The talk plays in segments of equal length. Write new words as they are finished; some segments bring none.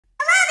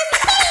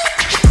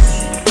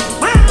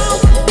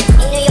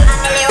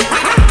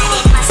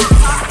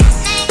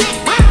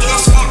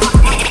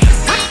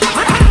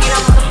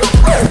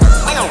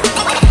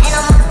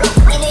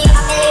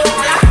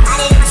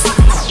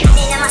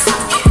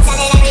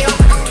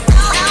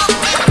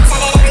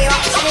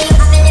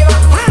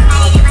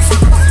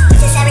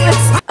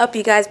up,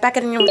 you guys? Back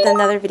at it with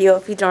another video.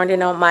 If you don't already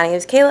know, my name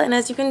is Kayla, and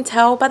as you can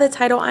tell by the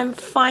title, I'm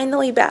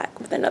finally back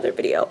with another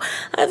video.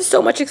 I have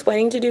so much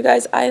explaining to do,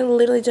 guys. I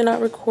literally did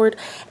not record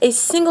a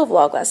single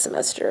vlog last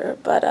semester,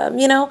 but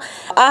you know,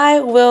 I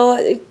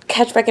will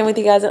catch back in with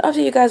you guys and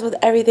update you guys with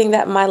everything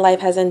that my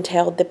life has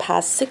entailed the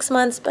past 6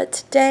 months. But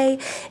today,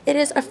 it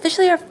is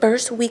officially our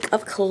first week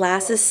of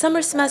classes,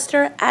 summer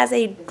semester as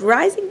a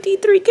rising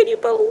D3. Can you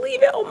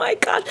believe it? Oh my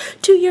gosh,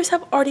 2 years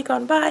have already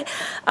gone by.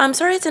 I'm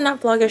sorry I did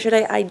not vlog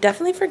yesterday. I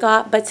definitely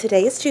forgot, but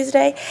today is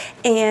Tuesday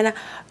and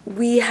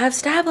we have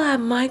stab lab.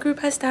 My group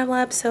has stab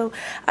lab, so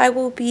I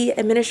will be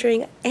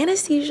administering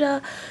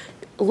anesthesia,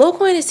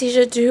 local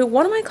anesthesia, to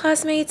one of my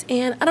classmates,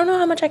 and I don't know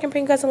how much I can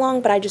bring you guys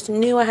along, but I just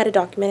knew I had to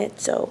document it.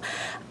 So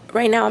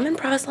right now I'm in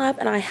pros lab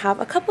and I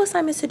have a couple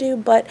assignments to do,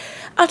 but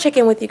I'll check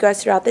in with you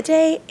guys throughout the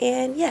day.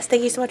 And yes,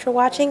 thank you so much for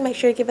watching. Make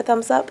sure to give a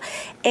thumbs up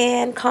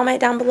and comment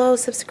down below,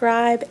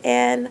 subscribe,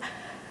 and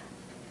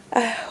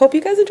I hope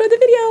you guys enjoyed the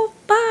video.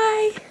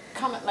 Bye.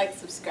 Comment, like,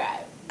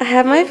 subscribe. I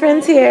have my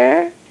friends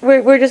here.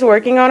 We're just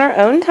working on our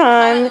own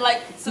time, Comment,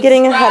 like,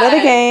 getting ahead of the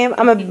game.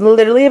 I'm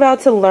literally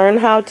about to learn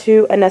how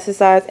to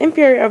anesthetize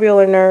inferior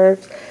alveolar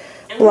nerves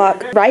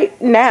block right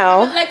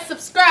now. Comment, like,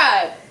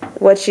 subscribe.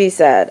 What she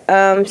said.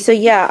 So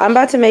yeah, I'm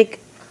about to make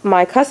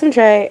my custom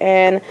tray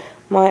and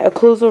my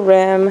occlusal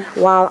rim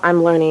while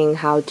I'm learning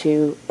how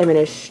to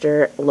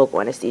administer local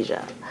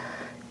anesthesia.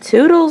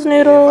 Toodles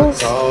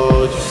noodles.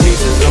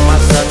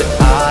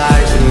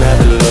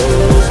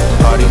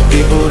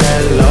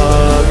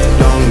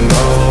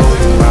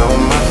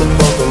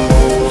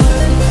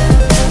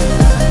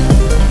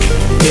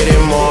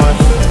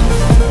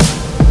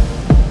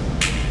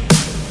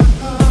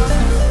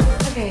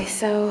 Okay,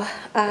 so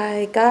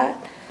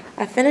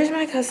I finished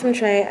my custom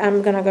tray.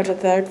 I'm gonna go to the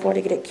third floor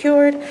to get it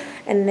cured,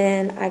 and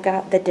then I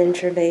got the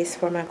denture base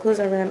for my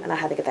occlusal rim, and I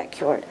had to get that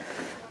cured.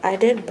 I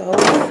did both.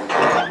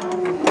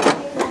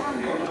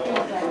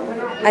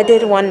 I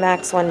did one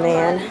max, one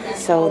man,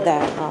 so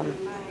that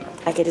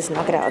I could just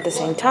knock it out at the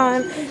same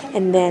time.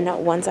 And then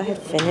once I had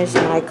finished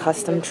my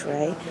custom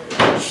tray,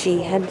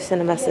 she had sent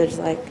a message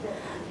like,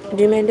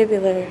 do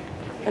mandibular.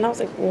 And I was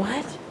like,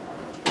 what?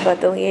 But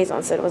the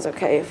liaison said it was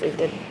okay if we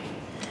did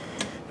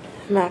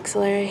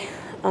maxillary.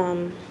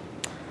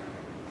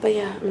 But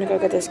yeah, I'm gonna go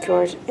get this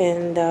cured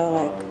in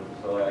the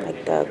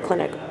like the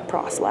clinic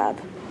pros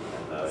lab.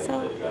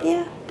 So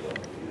yeah.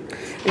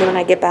 And then when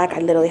I get back, I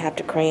literally have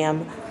to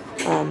cram.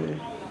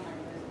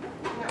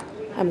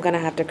 I'm gonna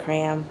have to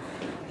cram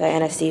the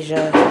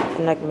anesthesia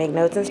and like make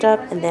notes and stuff.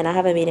 And then I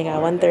have a meeting at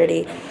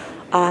 1:30.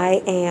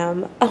 I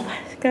am, oh my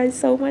guys,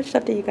 so much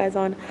stuff to you guys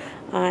on.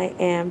 I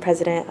am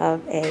president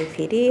of a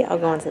PD. I'll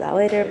go into that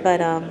later.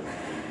 But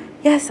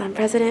yes, I'm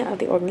president of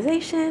the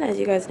organization. As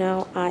you guys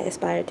know, I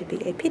aspire to be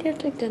a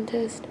pediatric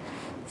dentist.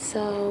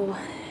 So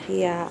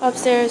yeah,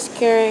 upstairs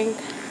curing.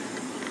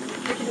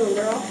 What you doing,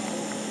 girl?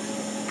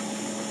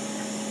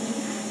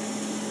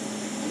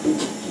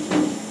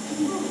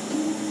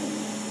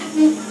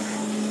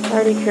 I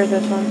already cured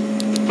this one.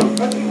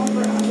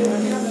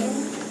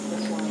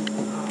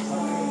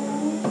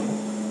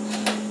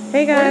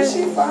 Hey guys.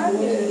 Where did she find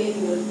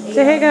it?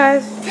 Say hey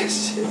guys.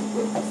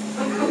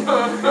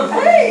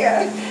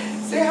 Hey!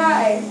 Say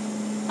hi.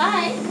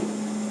 Hi.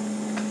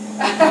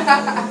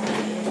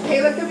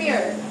 Kayla, come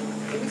here.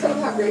 Let me tell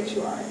them how great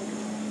you are.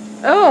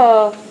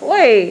 Oh,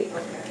 wait.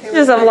 It's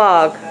just a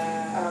vlog.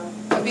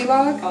 A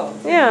vlog? Oh.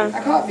 Yeah.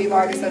 I call it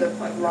vlog instead of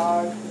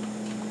vlog.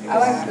 I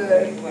like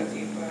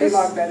the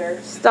vlog better.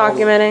 It's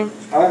documenting.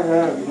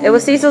 It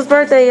was Cecil's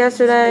birthday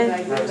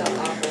yesterday.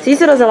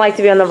 Cecil doesn't like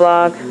to be on the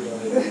vlog.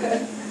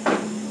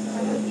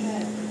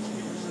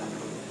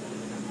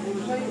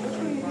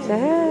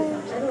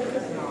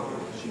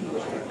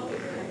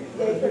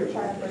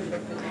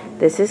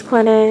 This is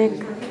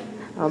clinic.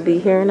 I'll be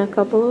here in a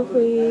couple of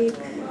weeks.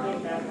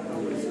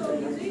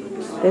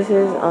 This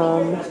is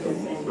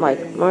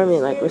like more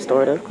like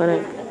restorative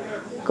clinic.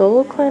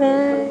 Gold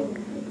clinic.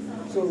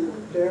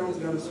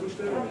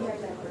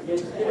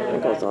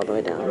 It goes all the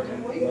way down.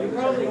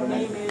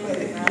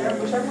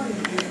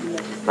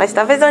 My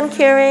stuff is on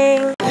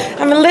curing.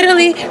 I'm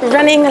literally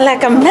running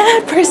like a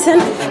mad person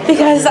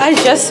because I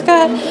just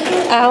got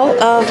out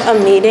of a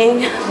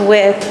meeting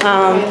with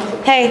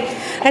hey,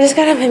 I just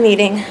got out of a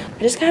meeting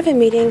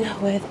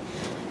with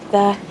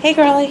the hey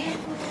girly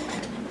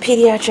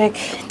pediatric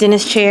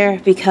dentist chair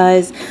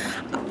because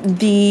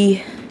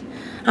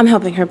I'm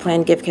helping her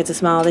plan Give Kids a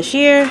Smile this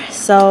year.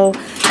 So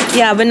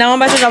yeah, but now I'm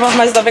about to drop off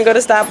my stuff and go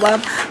to stab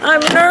lab. I'm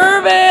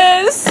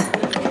nervous.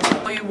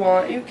 You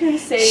want, you can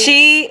say.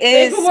 She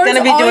is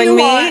gonna be doing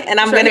me, and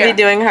I'm gonna be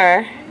doing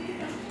her.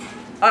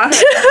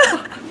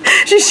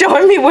 She's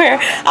showing me where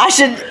I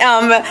should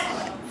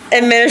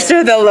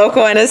administer the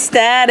local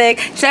anesthetic.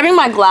 Should I bring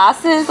my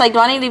glasses? Like, do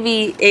I need to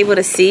be able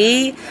to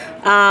see?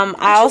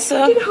 I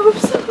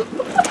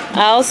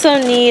also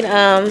need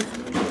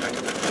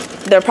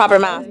the proper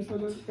mask.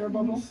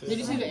 Did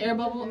you see the air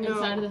bubble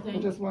inside of the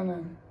thing? Just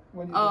wanna.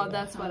 Oh,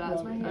 that's what I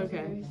was.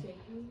 Okay.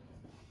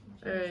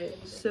 Alright,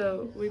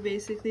 so we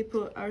basically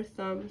put our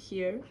thumb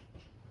here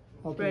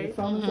Okay, Right. the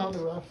thumb is on the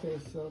rough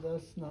face, so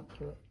that's not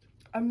correct.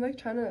 I'm like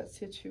trying to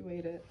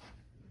situate it.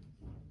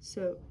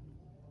 So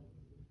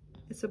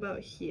it's about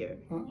here.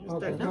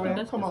 Okay, go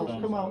ahead. Come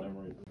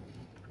on.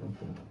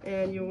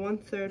 And you're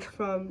 1/3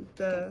 from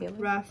the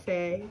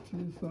raphe.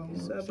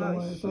 So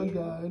about It's a here.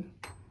 guide.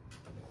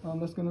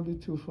 That's gonna be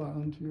too far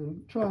into your.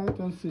 Try it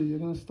and see. You're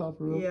gonna stop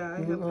real. Yeah,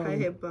 I have high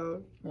hip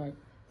bone. Right.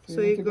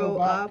 So need you to go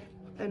back. up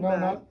and no,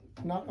 back.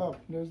 not up.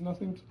 There's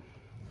nothing.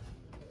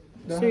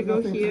 There So you has go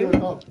nothing to here?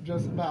 go up,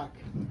 just back.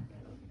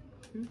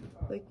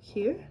 Like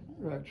here.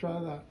 Right. Try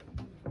that.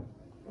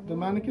 The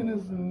mannequin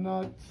is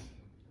not.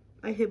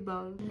 I hip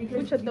bone.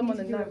 We check them on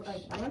the notch.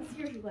 Once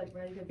you're like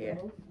ready to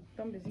go,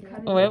 Don't be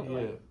Oh, wait.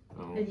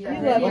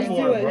 Let's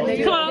do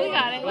it. Come on, we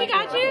got it. We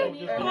got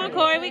you. Come on,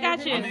 Corey, we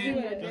got you.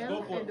 Just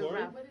go for it,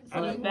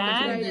 Corey.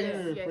 Back.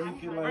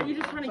 Are you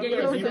just trying to get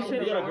your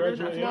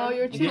position? No,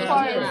 you're too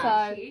far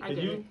inside.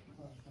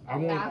 I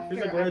want.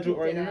 There's a graduate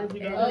right here. You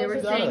got They it. were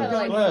You got saying it.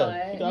 like, Go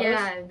ahead. You got it.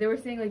 yeah, they were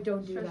saying like,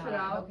 don't do Stretch that. it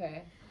out.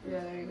 Okay. Yeah,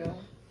 there you go.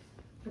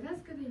 But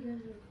that's good that you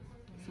guys are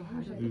so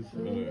hard. This,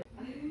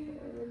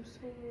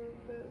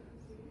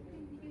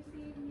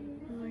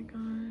 Oh my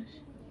gosh.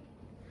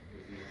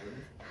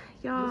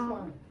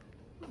 Y'all,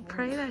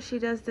 pray that she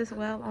does this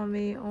well on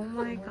me. Oh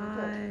my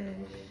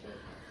gosh.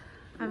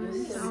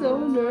 I'm so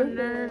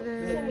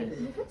nervous.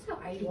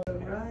 Right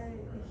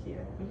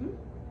here.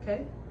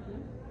 Okay.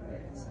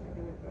 Alright, so we're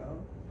gonna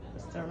go.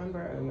 Just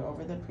remember, you're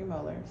over the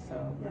premolar,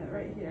 so Yeah,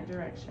 right here.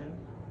 direction.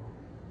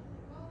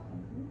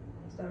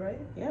 Is that right?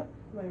 Yep.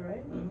 Am I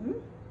right? Mm-hmm.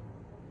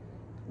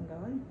 I'm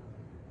going.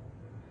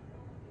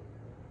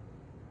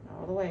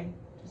 All the way.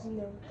 Just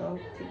go,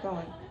 keep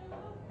going.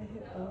 I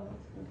hip bone.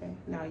 Okay,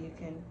 now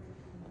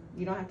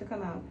you don't have to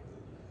come out.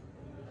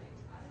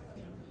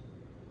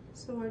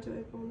 So where do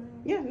I go now?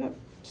 Yeah, no,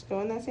 just go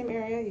in that same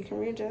area. You can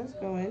readjust,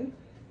 go in.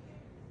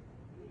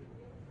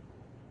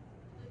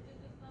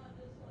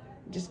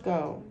 Just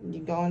go. You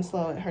go in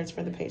slow, it hurts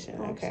for the patient,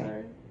 Oh, okay?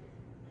 sorry.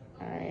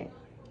 All right.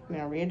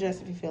 Now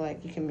readjust if you feel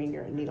like you can bring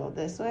your needle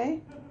this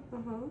way.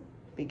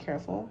 Be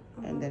careful,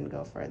 and then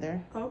go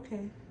further.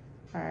 Okay.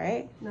 All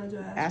right. Now do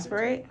I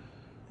Aspirate,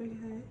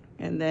 Okay.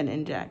 and then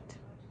inject.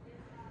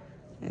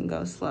 And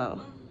go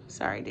slow.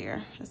 Sorry,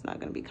 dear. It's not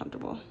going to be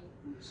comfortable.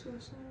 I'm so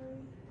sorry.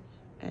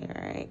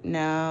 All right.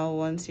 Now,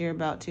 once you're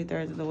about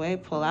 2/3 of the way,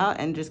 pull out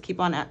and just keep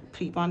on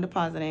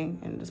depositing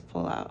and just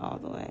pull out all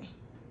the way.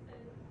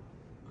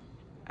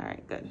 All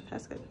right. Good.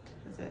 That's good.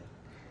 That's it.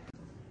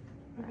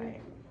 All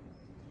right.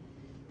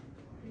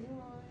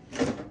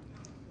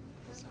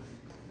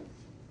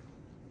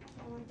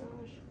 Oh my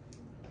gosh.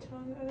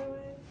 Tongue the other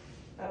way.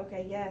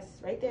 Okay. Yes.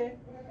 Right there.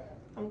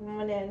 I'm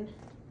going in.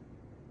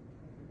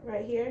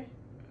 Right here.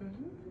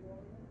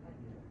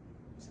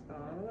 Just go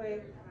all the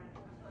way.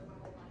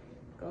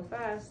 Go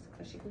fast,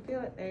 because she can feel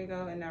it. There you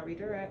go. And now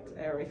redirect.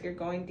 Or if you're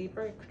going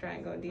deeper, try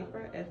and go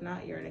deeper. If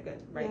not, you're in a good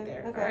right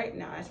there. Okay. All right,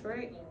 now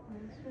aspirate.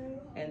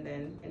 And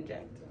then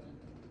inject.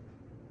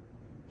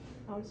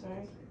 Oh, I'm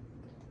sorry.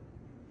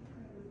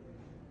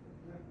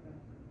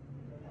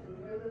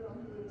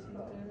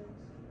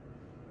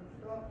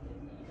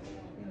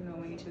 You don't know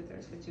when you're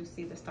 2/3, but you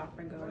see the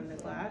stopper go in the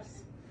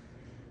glass.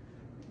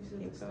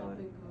 Keep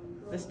going.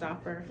 The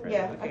stopper for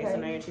okay, so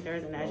now you're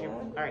 2/3, and as you're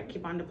all right,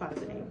 keep on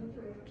depositing.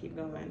 Keep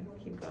going,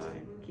 keep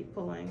going, keep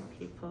pulling,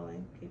 keep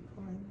pulling, keep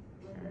pulling.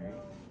 All right,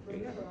 there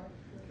you go.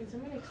 Can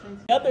somebody explain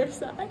the other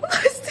side?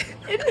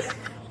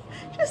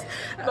 Just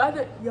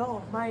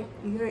Y'all, my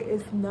ear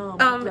is numb.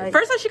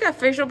 first off, she got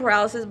facial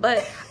paralysis,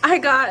 but I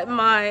got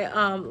my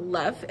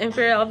left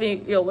inferior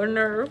alveolar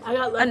nerve I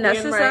got left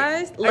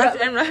anesthetized. Left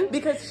and right.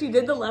 Because she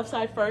did the left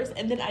side first,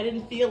 and then I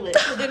didn't feel it.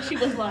 So then she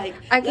was like,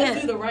 I can't.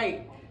 let's do the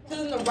right. So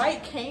then the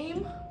right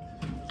came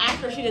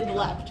after she did the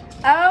left.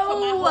 Oh, So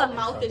my whole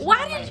mouth is why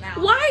numb right now.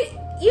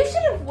 why? You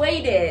should have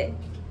waited.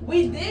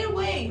 We did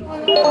wait.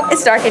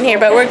 It's dark in here,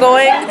 but we're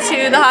going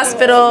to the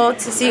hospital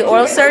to see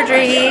oral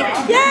surgery.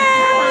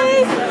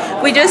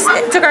 Yay! We just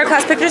took our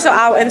class picture, so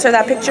I'll insert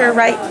that picture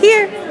right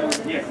here.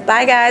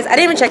 Bye, guys. I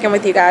didn't even check in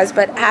with you guys,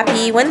 but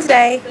happy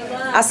Wednesday.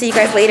 I'll see you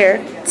guys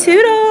later.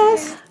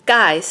 Toodles!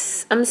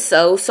 Guys, I'm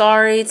so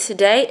sorry.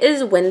 Today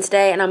is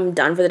Wednesday, and I'm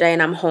done for the day,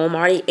 and I'm home. I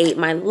already ate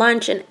my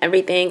lunch and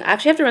everything. I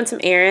actually have to run some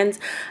errands.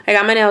 I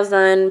got my nails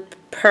done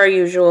per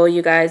usual.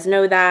 You guys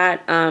know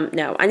that.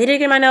 No, I needed to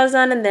get my nails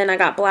done, and then I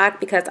got black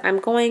because I'm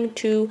going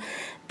to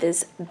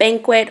this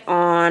banquet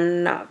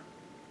on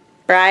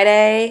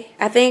Friday.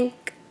 I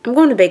think I'm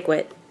going to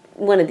banquet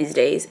one of these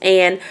days,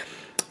 and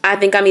I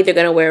think I'm either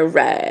going to wear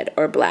red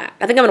or black.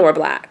 I think I'm going to wear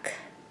black,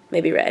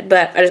 maybe red,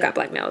 but I just got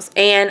black nails.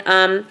 And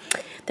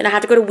then I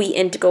have to go to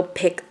Wheaton to go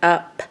pick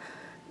up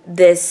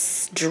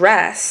this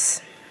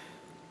dress.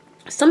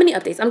 So many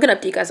updates. I'm going to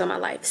update you guys on my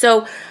life.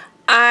 So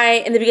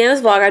in the beginning of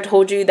this vlog, I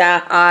told you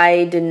that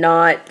I did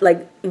not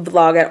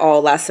vlog at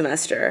all last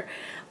semester,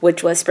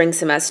 which was spring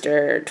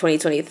semester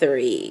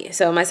 2023.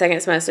 So my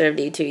second semester of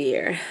D2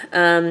 year.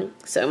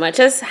 So much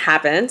has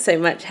happened. So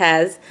much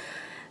has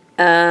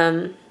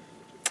been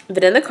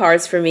but in the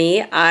cards for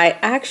me, I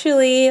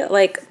actually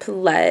like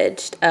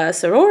pledged a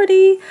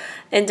sorority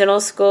in dental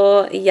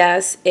school.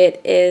 Yes,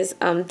 it is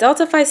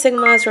Delta Phi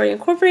Sigma Sorority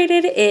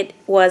Incorporated. It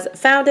was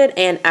founded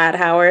and at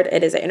Howard.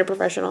 It is an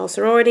interprofessional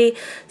sorority,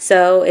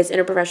 so it's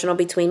interprofessional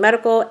between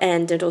medical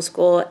and dental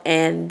school,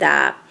 and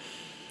that,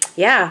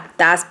 yeah,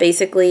 that's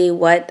basically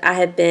what I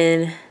had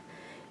been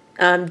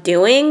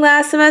doing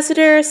last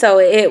semester. So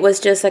it was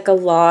just like a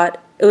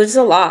lot. It was just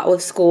a lot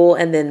with school,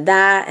 and then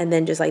that, and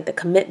then just like the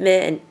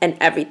commitment and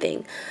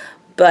everything.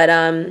 But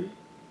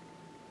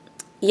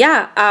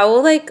yeah, I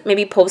will like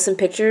maybe post some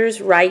pictures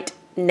right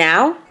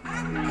now.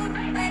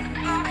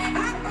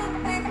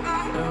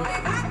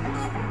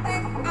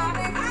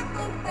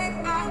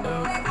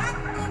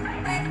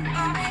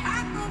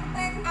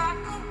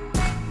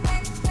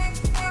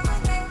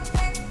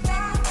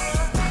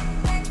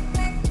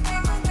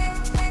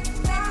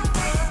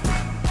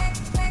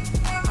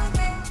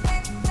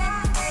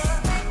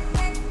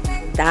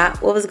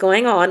 That what was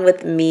going on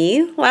with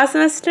me last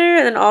semester,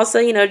 and then also,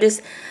 you know,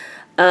 just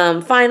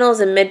finals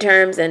and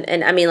midterms,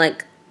 and I mean,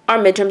 like, our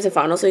midterms and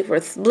finals week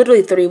were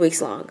literally 3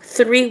 weeks long.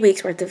 3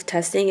 weeks worth of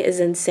testing is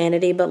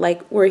insanity, but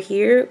like, we're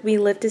here, we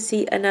live to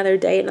see another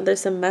day, another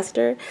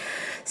semester.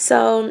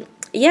 So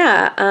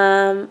yeah,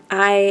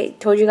 I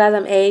told you guys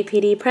I'm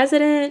AAPD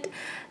president.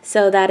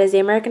 So that is the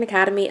American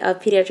Academy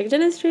of Pediatric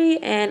Dentistry,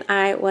 and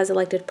I was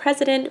elected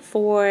president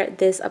for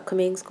this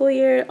upcoming school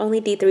year.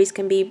 Only D3s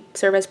can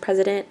serve as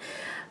president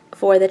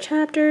for the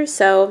chapter,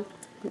 so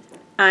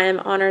I am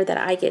honored that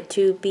I get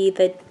to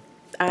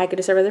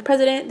serve as the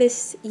president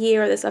this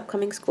year, this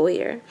upcoming school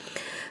year.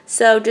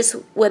 So just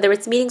whether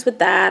it's meetings with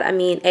that, I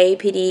mean,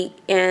 AAPD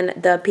and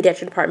the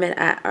pediatric department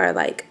at our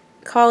like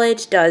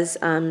college does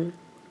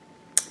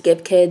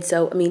give kids.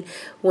 So I mean,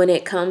 when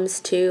it comes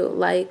to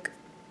like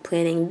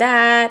planning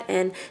that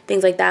and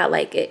things like that,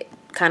 like, it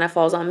kind of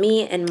falls on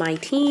me and my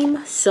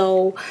team.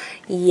 So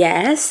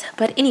yes,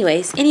 but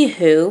anyways,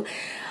 anywho,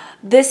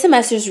 this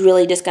semester is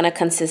really just going to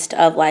consist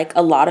of like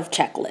a lot of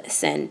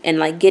checklists and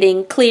like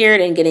getting cleared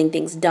and getting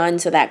things done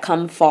so that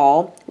come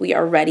fall, we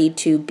are ready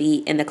to be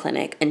in the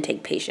clinic and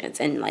take patients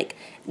and like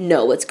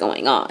know what's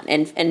going on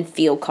and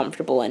feel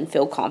comfortable and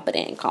feel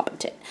confident and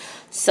competent.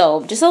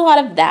 So just a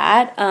lot of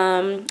that.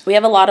 We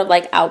have a lot of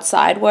like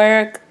outside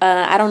work.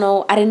 I don't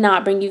know. I did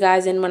not bring you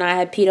guys in when I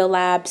had pedo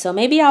lab. So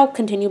maybe I'll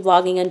continue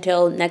vlogging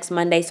until next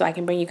Monday so I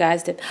can bring you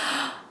guys to...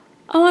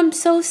 Oh, I'm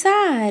so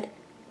sad.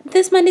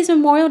 This Monday's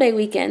Memorial Day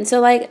weekend. So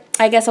like,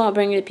 I guess I won't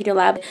bring you to pedo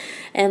lab.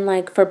 And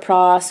like for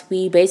pros,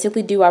 we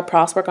basically do our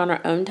pros work on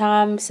our own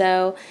time.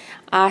 So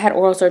I had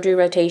oral surgery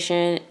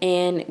rotation.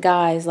 And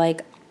guys,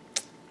 like,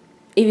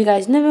 if you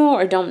guys know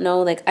or don't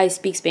know, like, I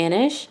speak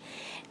Spanish.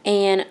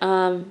 And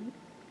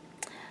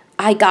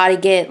I gotta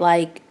get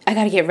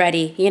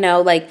ready, you know,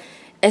 like,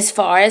 as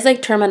far as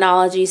like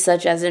terminology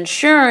such as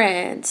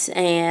insurance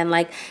and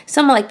like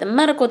some of like the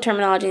medical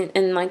terminology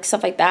and like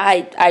stuff like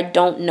that, I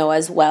don't know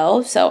as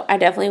well. So I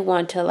definitely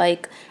want to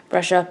like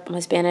brush up my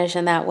Spanish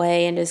in that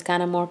way and just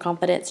kind of more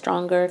confident,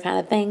 stronger kind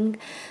of thing,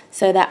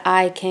 so that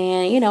I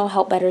can, you know,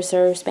 help better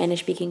serve Spanish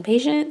speaking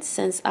patients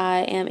since I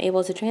am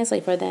able to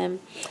translate for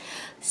them.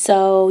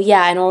 So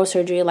yeah, in oral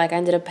surgery, like, I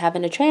ended up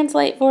having to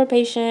translate for a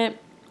patient.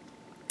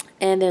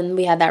 And then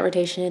we had that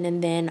rotation,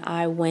 and then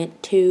I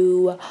went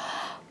to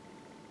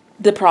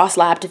the pros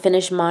lab to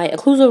finish my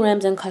occlusal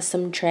rims and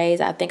custom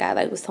trays. I think I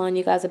like was telling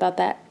you guys about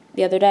that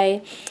the other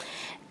day.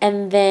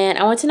 And then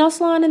I went to nail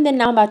salon, and then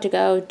now I'm about to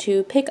go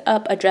to pick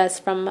up a dress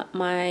from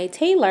my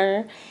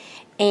tailor,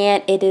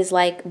 and it is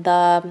like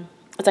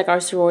it's like our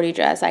sorority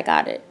dress. I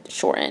got it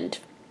shortened.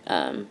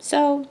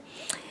 So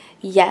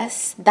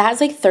yes, that's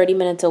like 30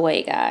 minutes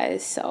away,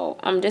 guys. So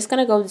I'm just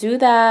gonna go do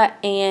that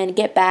and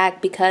get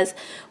back, because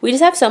we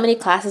just have so many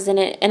classes in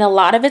it, and a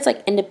lot of it's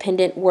like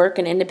independent work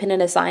and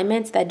independent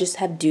assignments that just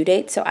have due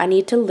dates. So I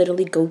need to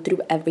literally go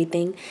through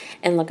everything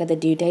and look at the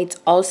due dates.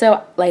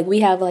 Also, like, we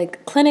have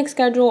like clinic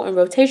schedule and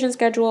rotation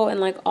schedule and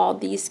like all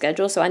these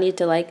schedules. So I need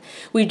to like,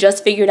 we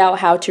just figured out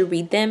how to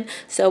read them.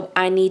 So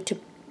I need to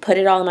put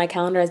it all in my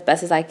calendar as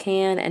best as I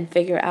can and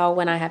figure out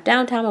when I have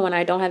downtime and when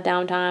I don't have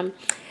downtime,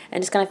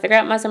 and just kind of figure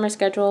out my summer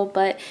schedule.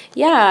 But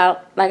yeah,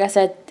 like I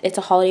said, it's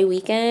a holiday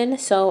weekend,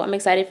 so I'm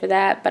excited for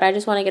that. But I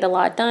just want to get a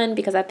lot done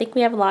because I think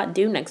we have a lot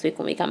due next week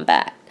when we come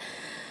back.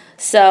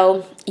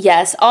 So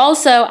yes,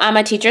 also I'm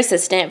a teacher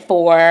assistant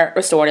for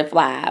restorative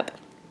lab,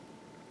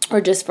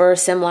 or just for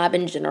sim lab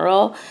in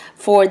general,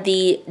 for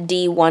the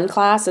D1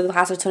 class, so the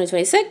class of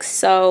 2026.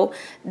 So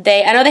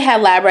I know they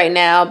have lab right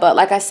now, but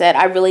like I said,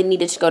 I really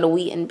needed to go to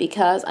Wheaton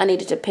because I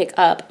needed to pick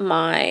that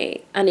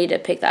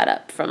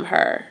up from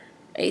her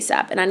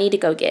ASAP, and I need to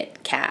go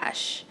get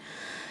cash.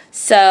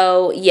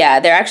 So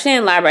yeah, they're actually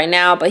in lab right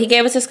now, but he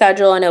gave us a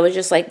schedule, and it was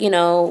just like, you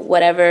know,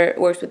 whatever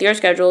works with your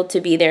schedule to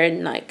be there,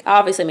 and like,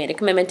 obviously made a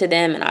commitment to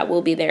them, and I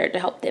will be there to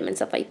help them and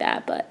stuff like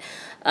that. But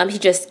he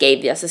just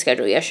gave us a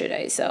schedule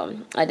yesterday, so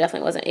I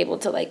definitely wasn't able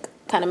to like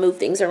kind of move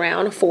things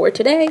around for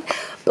today.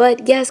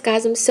 But yes,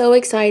 guys, I'm so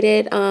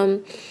excited.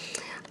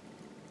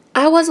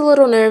 I was a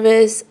little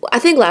nervous. I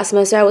think last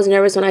semester I was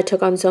nervous when I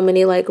took on so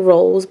many like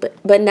roles,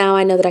 but now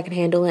I know that I can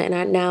handle it,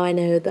 and now I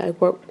know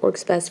that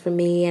works best for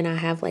me, and I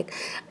have like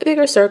a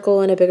bigger circle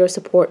and a bigger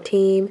support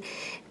team,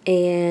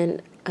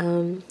 and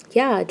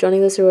yeah, joining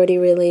the sorority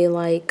really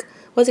like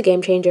was a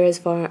game changer as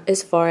far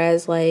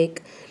as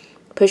like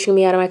pushing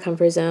me out of my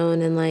comfort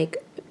zone, and like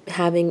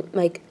having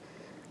like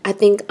I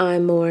think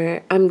I'm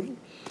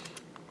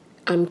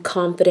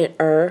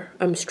confident-er,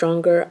 I'm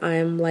stronger,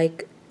 I'm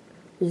like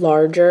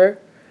larger.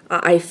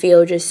 I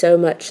feel just so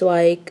much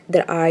like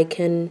that I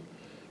don't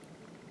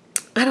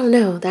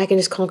know, that I can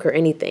just conquer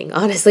anything.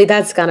 Honestly,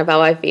 that's kind of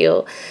how I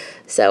feel.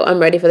 So I'm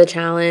ready for the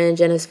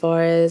challenge, and as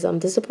far as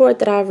the support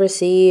that I've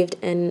received,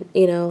 and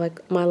you know,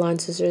 like my line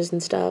sisters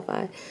and stuff,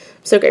 I'm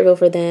so grateful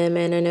for them,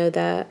 and I know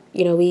that,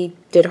 you know, we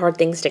did hard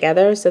things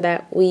together, so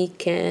that we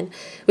can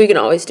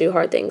always do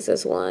hard things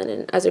as one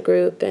and as a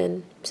group.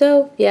 And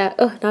so yeah,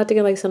 not to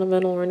get like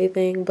sentimental or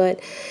anything, but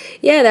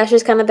yeah, that's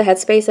just kind of the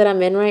headspace that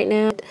I'm in right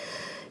now.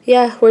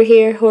 Yeah, we're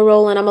here, we're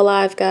rolling, I'm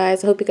alive,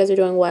 guys. I hope you guys are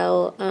doing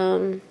well.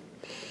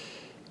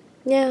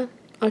 Yeah,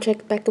 I'll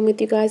check back in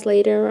with you guys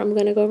later. I'm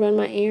gonna go run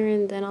my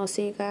errand, and I'll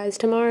see you guys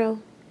tomorrow.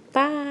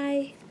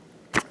 Bye.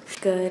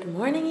 Good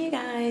morning, you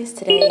guys.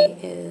 Today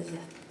is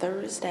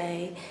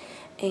Thursday,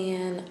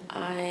 and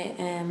I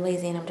am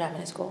lazy and I'm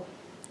driving to school.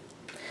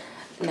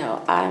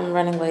 No, I'm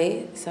running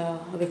late,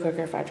 so it'll be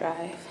quicker if I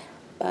drive.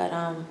 But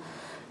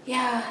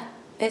yeah,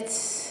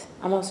 it's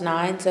almost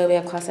 9, so we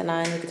have class at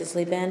 9. We get to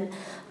sleep in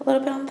a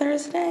little bit on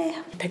Thursday.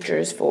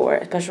 Pictures for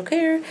special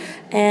care,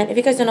 and if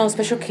you guys don't know,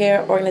 special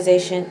care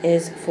organization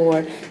is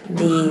for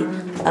the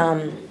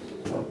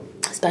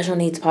special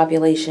needs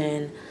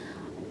population,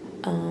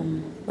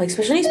 like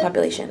special needs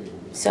population.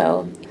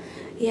 So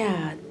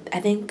yeah, I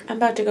think I'm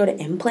about to go to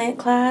implant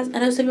class. I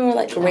know some people are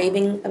like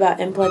raving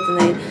about implants,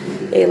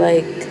 and they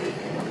like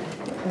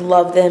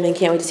love them and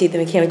can't wait to see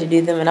them and can't wait to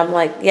do them, and I'm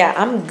like, yeah,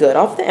 I'm good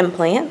off the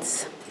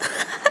implants.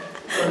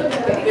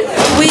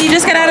 We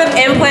just got out of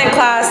implant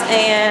class,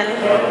 and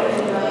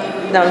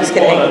no, I'm just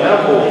kidding.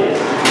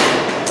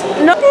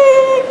 No,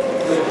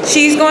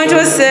 she's going to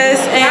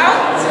assist, and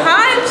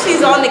Time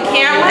she's on the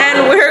camera.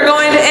 and we're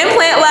going to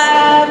implant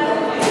lab.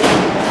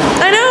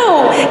 I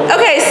know.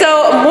 Okay,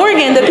 so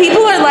Morgan, the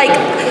people are like,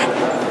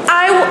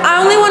 I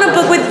only want to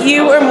book with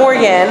you or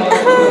Morgan.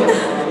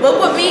 Book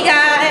with me,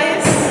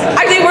 guys.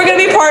 I think we're gonna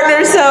be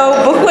partners, so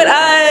book with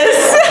us.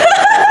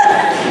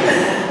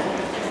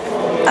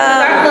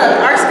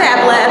 Our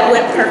stab lab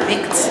went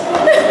perfect.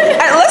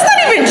 Let's not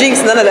even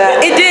jinx none of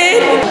that. It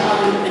did.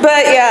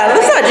 But yeah,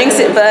 let's not jinx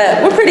it,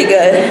 but we're pretty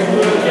good.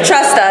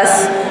 Trust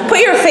us. Put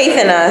your faith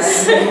in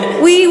us.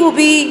 We will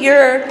be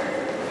your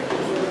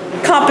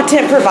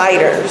competent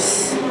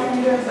providers.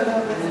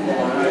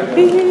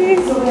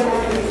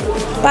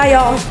 Bye,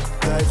 y'all.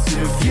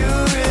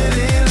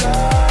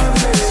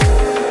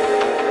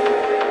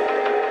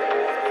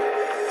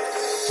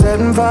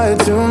 Setting fire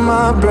to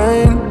my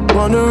brain,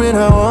 wondering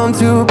how I'm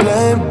to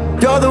blame.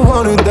 You're the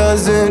one who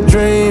doesn't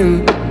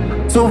dream,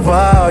 so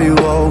why are you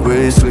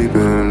always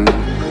sleeping?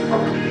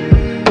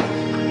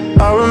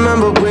 I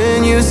remember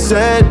when you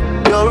said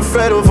you're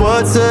afraid of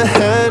what's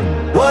ahead.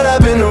 What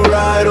happened to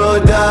ride or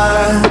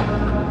die?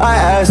 I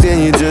asked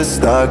and you just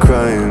start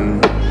crying.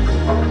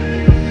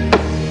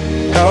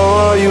 How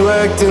are you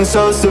acting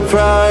so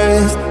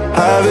surprised?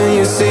 Haven't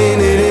you seen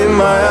it in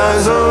my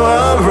eyes? Oh,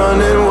 I'm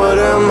running, what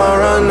am I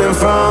running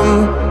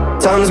from?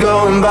 Time's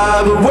going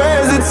by, but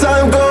where's the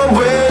time going?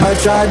 I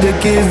tried to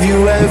give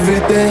you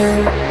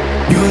everything,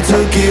 you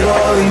took it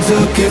all and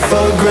took it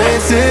for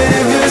granted.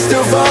 If you're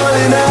still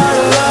falling out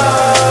of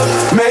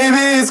love,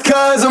 maybe it's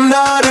 'cause I'm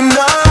not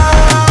enough.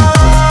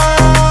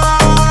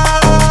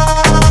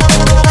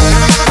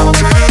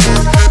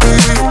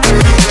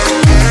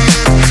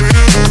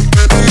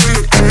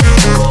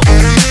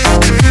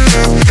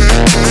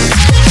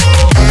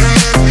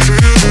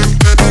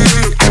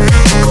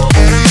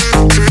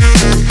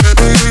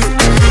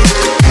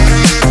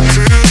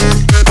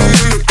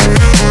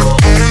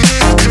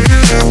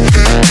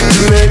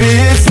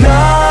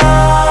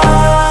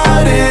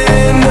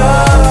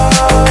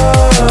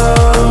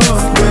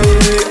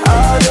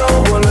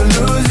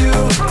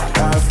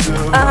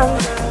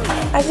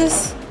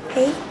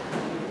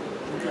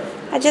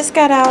 I just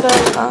got out of,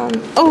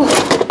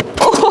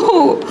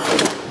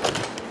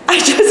 I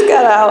just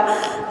got out.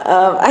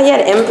 I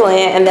had an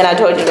implant, and then I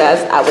told you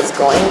guys I was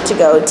going to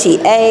go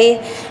TA,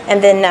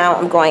 and then now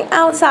I'm going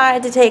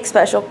outside to take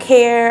special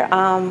care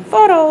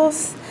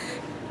photos.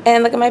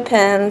 And look at my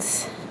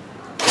pens.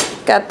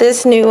 Got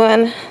this new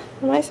one,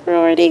 my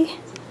sorority.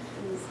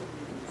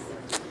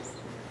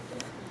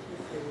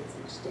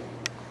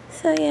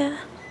 So yeah,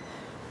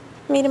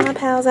 meeting my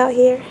pals out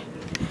here.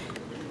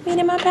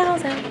 Meeting my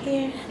pals out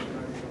here.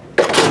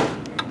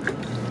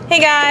 Hey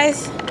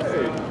guys.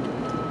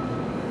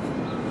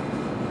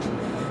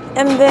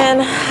 And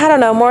then, I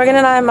don't know, Morgan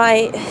and I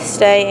might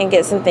stay and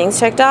get some things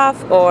checked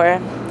off, or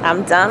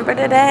I'm done for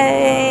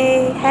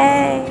today.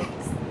 Hey.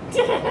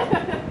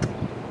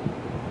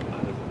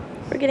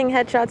 We're getting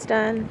headshots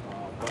done.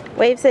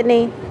 Wave,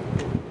 Sydney.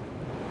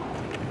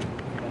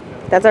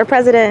 That's our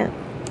president.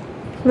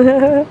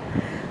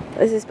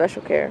 This is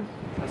special care.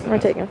 We're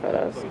taking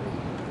photos.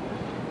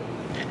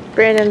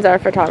 Brandon's our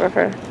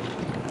photographer.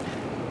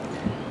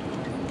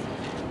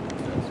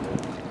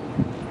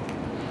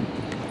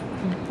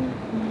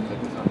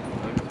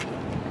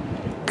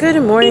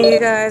 Good morning, you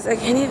guys. I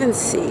can't even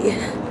see.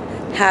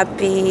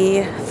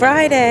 Happy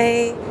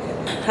Friday.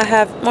 I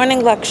have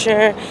morning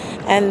lecture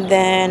and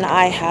then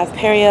I have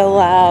perio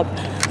lab,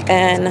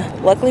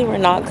 and luckily we're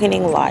not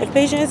cleaning live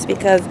patients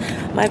because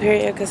my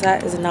perio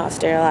cassette is not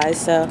sterilized,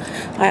 so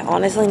I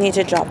honestly need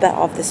to drop that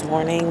off this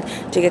morning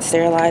to get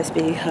sterilized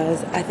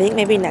because I think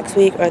maybe next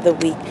week or the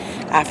week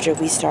after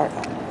we start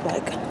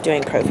like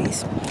doing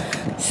profies.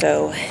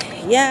 So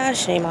yeah,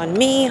 shame on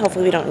me.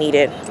 Hopefully we don't need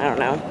it. I don't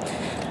know.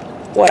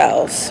 What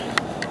else?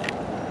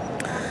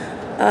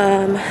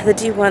 The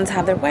D1s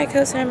have their white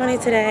coat ceremony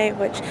today,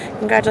 which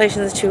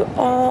congratulations to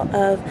all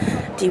of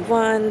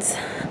D1s,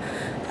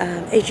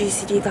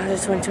 HGCD class of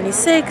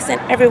 2026, and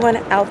everyone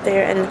out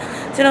there in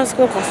dental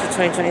school class of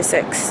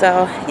 2026.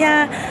 So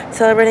yeah,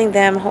 celebrating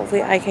them.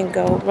 Hopefully I can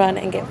go run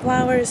and get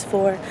flowers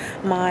for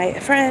my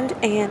friend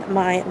and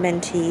my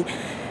mentee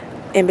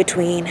in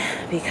between,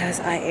 because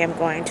I am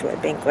going to a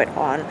banquet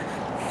I'm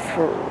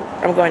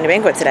going to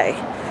banquet today,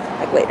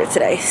 like later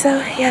today. So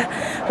yeah,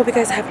 hope you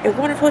guys have a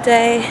wonderful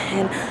day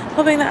and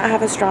hoping that I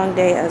have a strong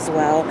day as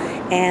well.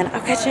 And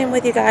I'll catch in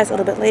with you guys a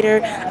little bit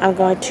later. I'm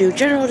going to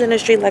general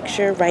dentistry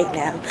lecture right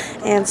now.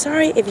 And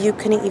sorry if you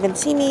couldn't even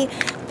see me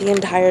the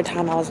entire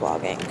time I was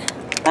vlogging.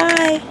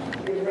 Bye.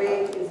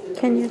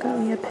 Can you got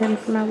me a pin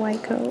for my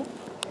white coat?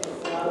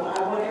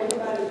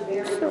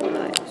 So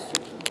nice.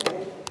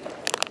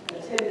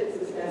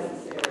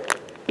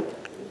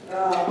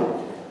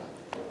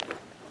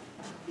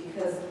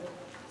 Because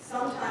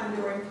sometime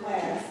during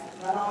class,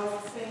 not always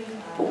the same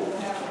time, we'll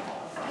have a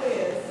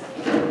quiz,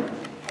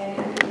 and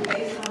it will be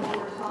based on what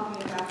we're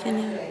talking about that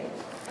day.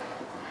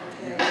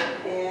 Okay,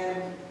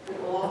 and it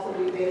will also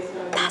be based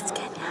on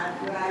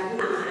what I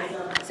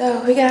do. So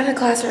we got out of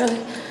class early.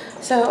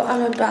 So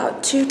I'm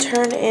about to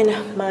turn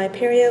in my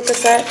perio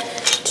cassette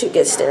to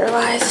get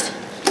sterilized.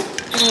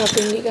 And I'll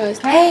bring you guys.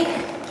 Hey!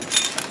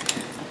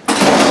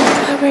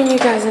 I'll bring you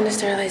guys into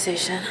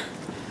sterilization.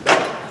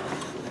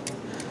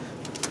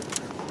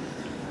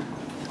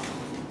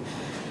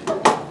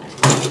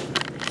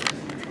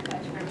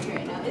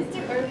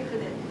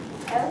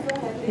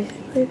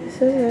 Basically,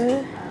 this is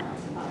it.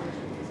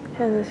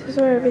 And this is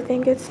where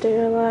everything gets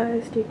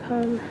sterilized. You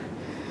come,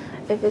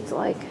 if it's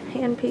like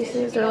hand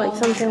pieces or like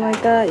something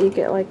like that, you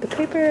get like the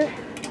paper,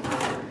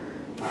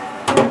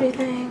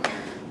 everything.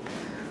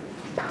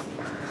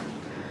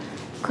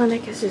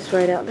 Clinic is just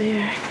right out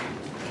there.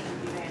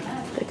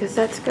 The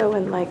cassettes go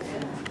in like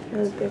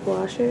those big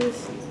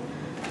washers.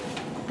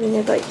 You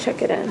need to like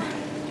check it in.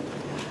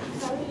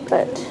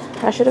 But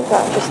I should have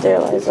gotten this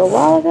sterilized a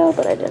while ago,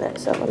 but I didn't,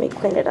 so let me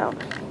clean it out.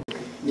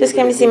 Just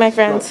came to see my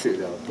friends.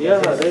 Yeah,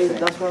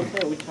 that's what I'm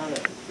saying. We're trying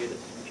to get it.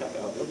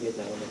 We'll get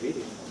that on the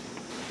video.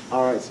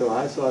 All right, so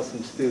I saw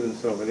some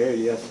students over there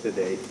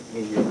yesterday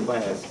in your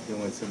class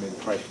doing some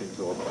impressions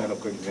or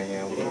clinical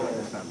exams or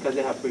something. Because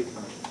they have free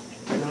time.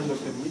 And I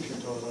looked at Misha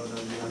told her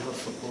that we are not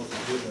supposed to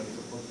do that. We're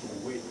supposed to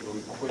wait or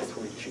request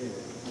for a chair.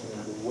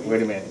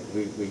 Wait a minute,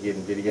 we're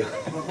getting video.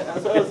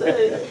 That's what I'm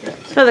saying.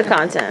 For the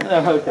content.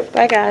 Okay.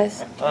 Bye,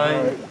 guys. All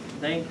right.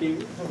 Thank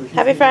you.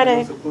 Happy Friday.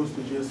 We're supposed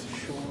to just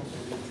show them.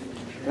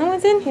 No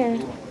one's in here.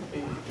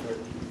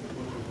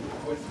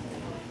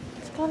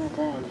 It's kind of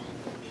dead.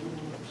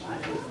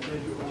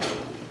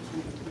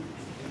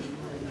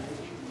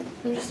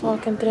 I'm just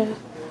walking through.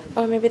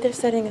 Oh, maybe they're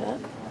setting it up.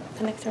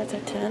 Clinic starts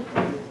at 10.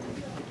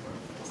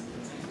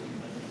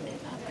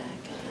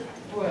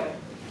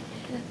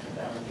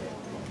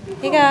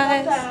 Hey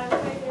guys.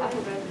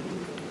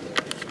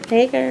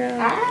 Hey girl.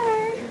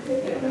 Hi.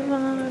 Come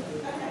on.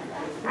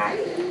 Hi.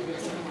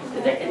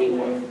 Is there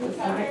anyone?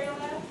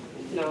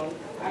 No.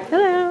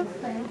 Hello.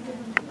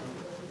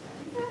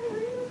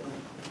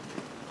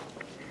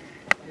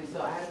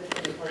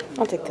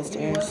 I'll take the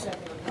stairs. I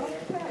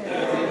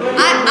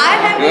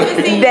haven't even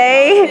seen.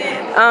 They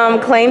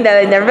claim that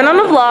they've never been on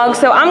the vlog,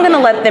 so I'm gonna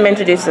let them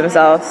introduce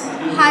themselves.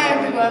 Hi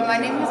everyone, my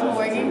name is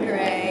Morgan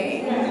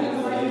Gray.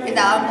 Is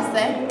that all I'm gonna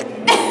say?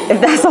 If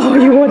that's all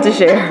you want to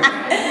share.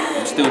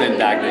 Student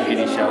Dr.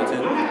 Hitty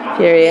Shelton.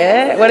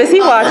 Period. What is he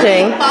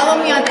watching? Follow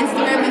me on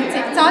Instagram and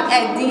TikTok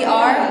at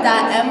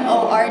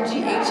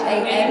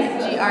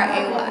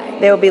dr.morghanGray.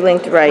 They will be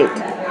linked right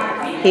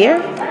here.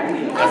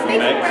 That's the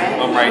next.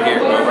 I'm right here.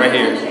 I'm right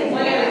here.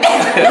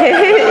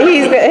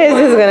 His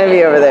is gonna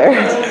be over there.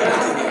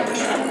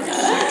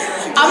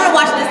 I'm gonna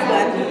watch this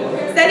one.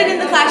 Send it in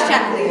the class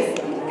chat, please.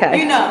 Okay.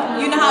 You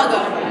know how it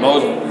goes.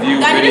 Most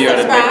viewed Got me to video of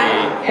the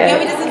subscribe. decade. Get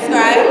me to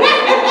subscribe.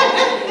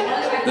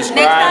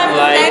 Subscribe,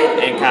 like,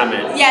 and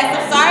comment. Yeah,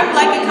 subscribe,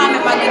 like, and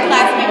comment. My good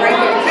classmate right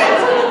here.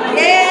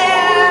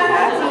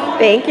 Yeah.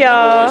 Thank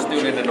y'all.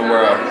 Student in the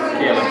world.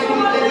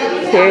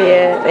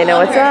 Period. They know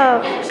what's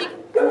up.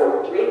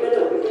 Treatment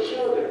over the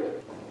shoulder.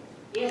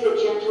 Use a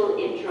gentle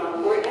intra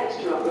or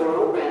extra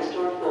oral rest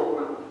or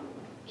fulcrum.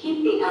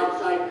 Keep the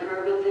outside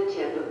curve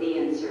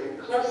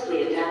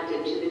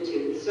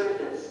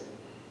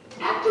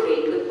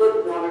activate the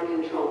foot water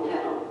control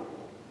pedal.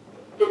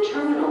 The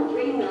terminal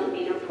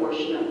 3mm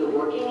portion of the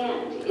working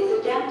end is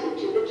adapted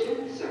to the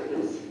tooth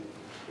surface.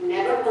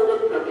 Never hold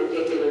it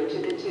perpendicular to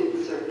the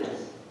tooth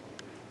surface.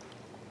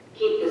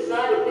 Keep the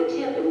side of the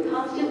tip in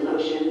constant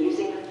motion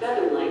using a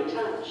feather-like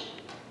touch.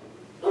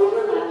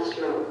 Overlap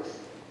strokes.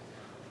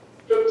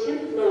 The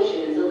tip motion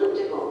is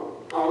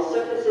elliptical. All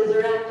surfaces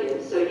are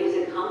active, so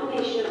use a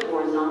combination of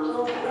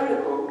horizontal,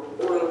 vertical,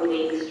 or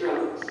oblique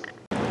strokes.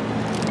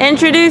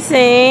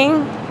 Introducing.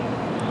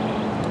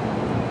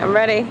 I'm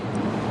ready.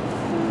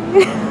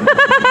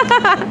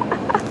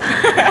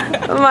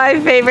 My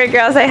favorite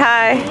girl. Say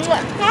hi.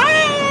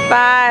 Hi.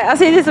 Bye. I'll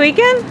see you this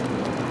weekend?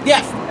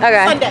 Yes.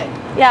 Okay. Sunday.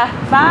 Yeah.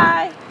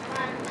 Bye.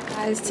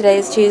 Guys, today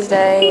is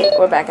Tuesday.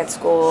 We're back at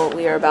school.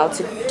 We are about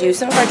to do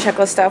some of our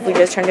checklist stuff. We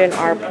just turned in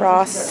our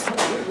pros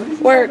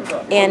work,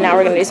 and now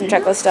we're gonna do some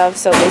checklist stuff.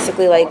 So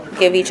basically, like,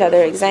 give each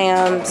other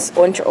exams,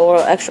 extra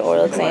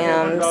oral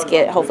exams,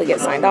 hopefully get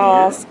signed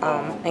off,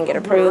 and get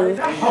approved.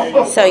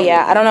 So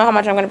yeah, I don't know how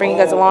much I'm gonna bring you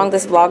guys along.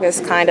 This vlog is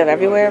kind of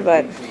everywhere,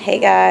 but hey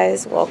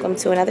guys, welcome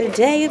to another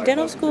day of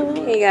dental school.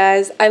 Hey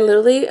guys, I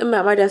literally am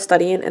at my desk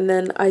studying, and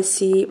then I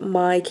see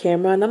my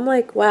camera, and I'm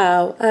like,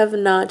 wow, I have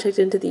not checked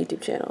into the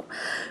YouTube channel.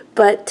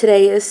 But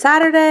today is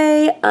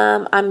Saturday.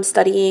 I'm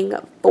studying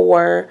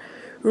for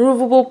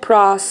removable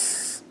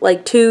pros,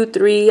 like 2,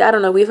 3, I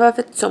don't know. We've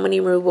had so many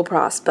removable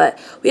pros, but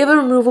we have a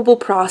removable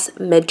pros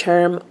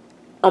midterm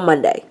on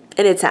Monday,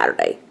 and it's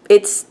Saturday.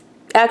 It's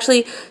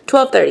actually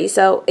 12:30,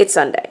 so it's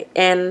Sunday.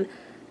 And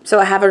so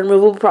I have a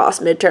removable pros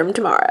midterm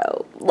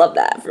tomorrow. Love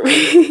that for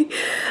me.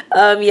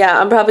 Yeah,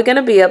 I'm probably going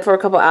to be up for a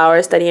couple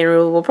hours studying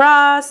removable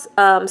pros,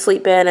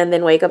 sleep in, and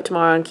then wake up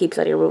tomorrow and keep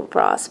studying removable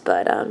pros.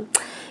 But,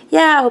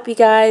 yeah, I hope you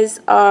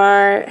guys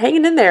are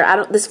hanging in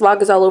there. This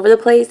vlog is all over the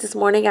place. This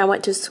morning I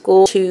went to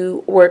school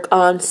to work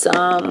on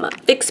some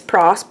fixed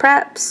pros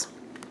preps.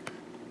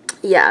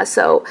 Yeah,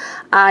 so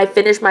I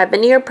finished my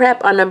veneer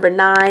prep on number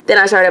 9. Then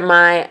I started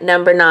my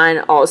number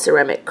 9 all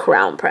ceramic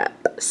crown prep.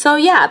 So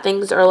yeah,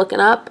 things are looking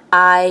up.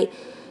 I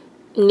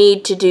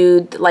need to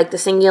do like the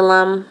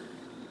cingulum,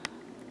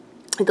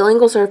 the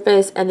lingual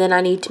surface, and then I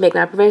need to make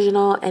my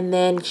provisional and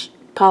then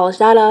polish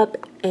that up,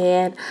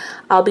 and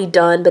I'll be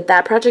done. But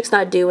that project's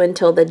not due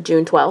until the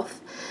June 12th,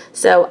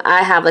 so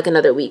I have like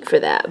another week for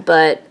that.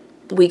 But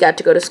we got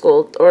to go to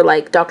school, or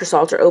like Dr.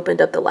 Salter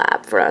opened up the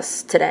lab for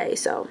us today,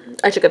 so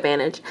I took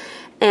advantage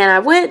and I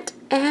went.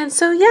 And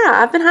so yeah,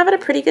 I've been having a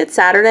pretty good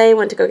Saturday.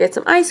 Went to go get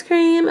some ice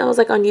cream. I was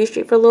like on U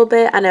Street for a little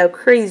bit. I know,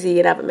 crazy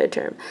and have a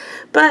midterm,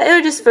 but it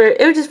was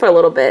just for a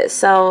little bit.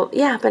 So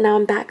yeah, but now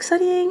I'm back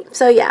studying.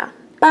 So yeah,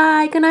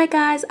 bye, good night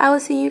guys. I will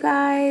see you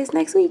guys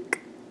next week.